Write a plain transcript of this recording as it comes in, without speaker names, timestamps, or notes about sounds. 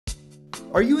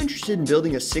Are you interested in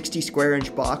building a 60 square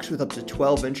inch box with up to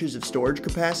 12 inches of storage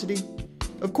capacity?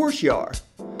 Of course you are.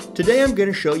 Today I'm going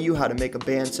to show you how to make a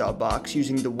bandsaw box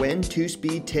using the Win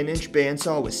 2-speed 10-inch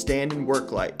bandsaw with stand and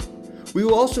work light. We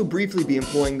will also briefly be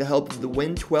employing the help of the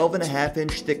Win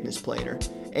 12.5-inch thickness planer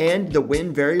and the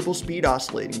Win variable speed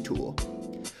oscillating tool.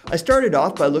 I started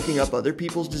off by looking up other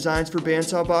people's designs for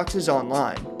bandsaw boxes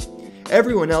online.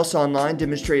 Everyone else online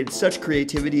demonstrated such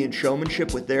creativity and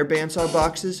showmanship with their bandsaw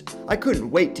boxes, I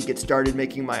couldn't wait to get started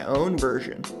making my own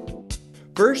version.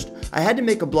 First, I had to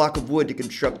make a block of wood to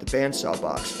construct the bandsaw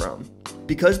box from.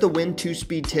 Because the Win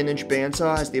 2-speed 10-inch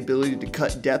bandsaw has the ability to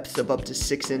cut depths of up to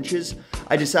 6 inches,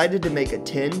 I decided to make a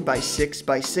 10 by 6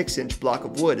 by 6 inch block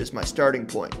of wood as my starting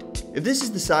point. If this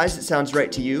is the size that sounds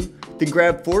right to you, then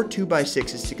grab 4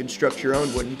 2x6s to construct your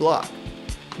own wooden block.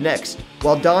 Next,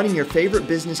 while donning your favorite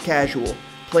business casual,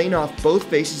 plane off both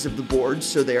faces of the boards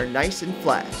so they are nice and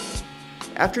flat.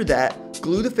 After that,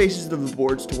 glue the faces of the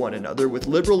boards to one another with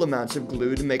liberal amounts of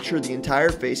glue to make sure the entire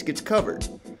face gets covered.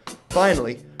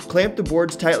 Finally, clamp the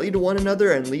boards tightly to one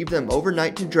another and leave them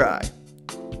overnight to dry.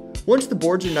 Once the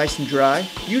boards are nice and dry,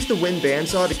 use the Win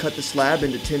bandsaw to cut the slab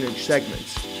into 10-inch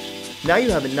segments. Now you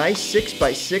have a nice 6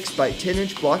 by 6 by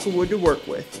 10-inch block of wood to work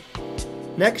with.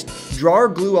 Next, draw or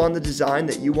glue on the design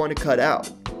that you want to cut out.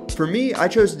 For me, I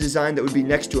chose a design that would be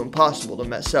next to impossible to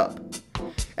mess up.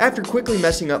 After quickly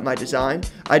messing up my design,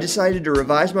 I decided to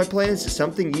revise my plans to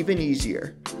something even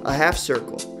easier, a half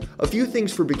circle. A few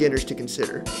things for beginners to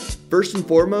consider. First and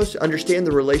foremost, understand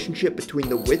the relationship between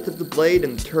the width of the blade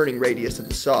and the turning radius of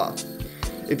the saw.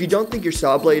 If you don't think your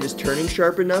saw blade is turning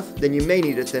sharp enough, then you may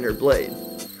need a thinner blade.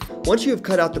 Once you have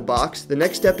cut out the box, the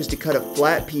next step is to cut a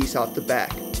flat piece off the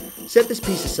back. Set this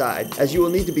piece aside, as you will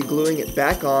need to be gluing it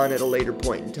back on at a later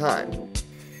point in time.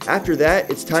 After that,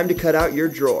 it's time to cut out your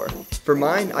drawer. For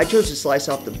mine, I chose to slice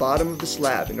off the bottom of the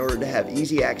slab in order to have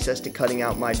easy access to cutting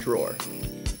out my drawer.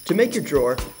 To make your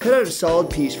drawer, cut out a solid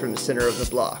piece from the center of the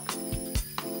block.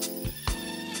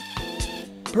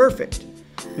 Perfect!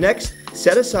 Next,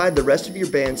 set aside the rest of your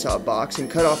bandsaw box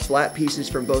and cut off flat pieces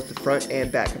from both the front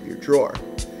and back of your drawer.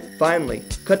 Finally,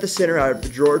 cut the center out of the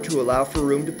drawer to allow for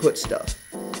room to put stuff.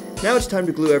 Now it's time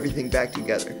to glue everything back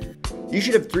together. You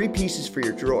should have 3 pieces for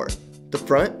your drawer: the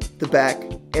front, the back,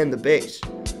 and the base.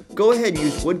 Go ahead and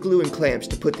use wood glue and clamps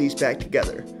to put these back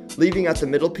together, leaving out the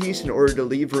middle piece in order to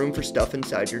leave room for stuff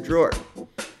inside your drawer.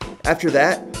 After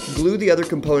that, glue the other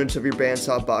components of your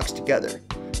bandsaw box together.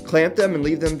 Clamp them and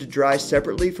leave them to dry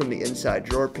separately from the inside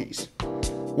drawer piece.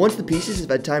 Once the pieces have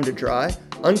had time to dry,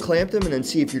 unclamp them and then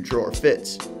see if your drawer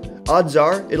fits. Odds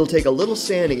are, it'll take a little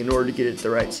sanding in order to get it the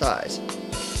right size.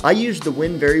 I used the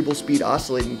Win variable speed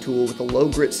oscillating tool with a low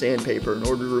grit sandpaper in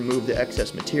order to remove the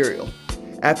excess material.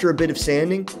 After a bit of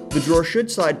sanding, the drawer should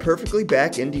slide perfectly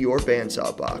back into your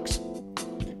bandsaw box.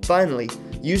 Finally,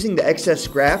 using the excess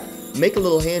scrap, make a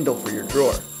little handle for your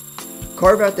drawer.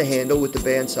 Carve out the handle with the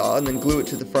bandsaw and then glue it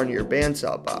to the front of your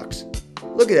bandsaw box.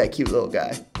 Look at that cute little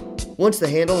guy. Once the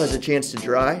handle has a chance to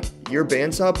dry, your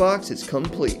bandsaw box is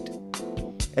complete.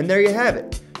 And there you have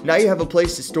it. Now you have a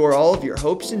place to store all of your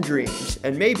hopes and dreams,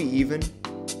 and maybe even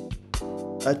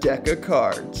a deck of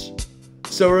cards.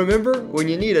 So remember, when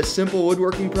you need a simple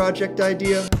woodworking project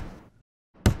idea,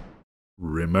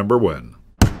 remember when.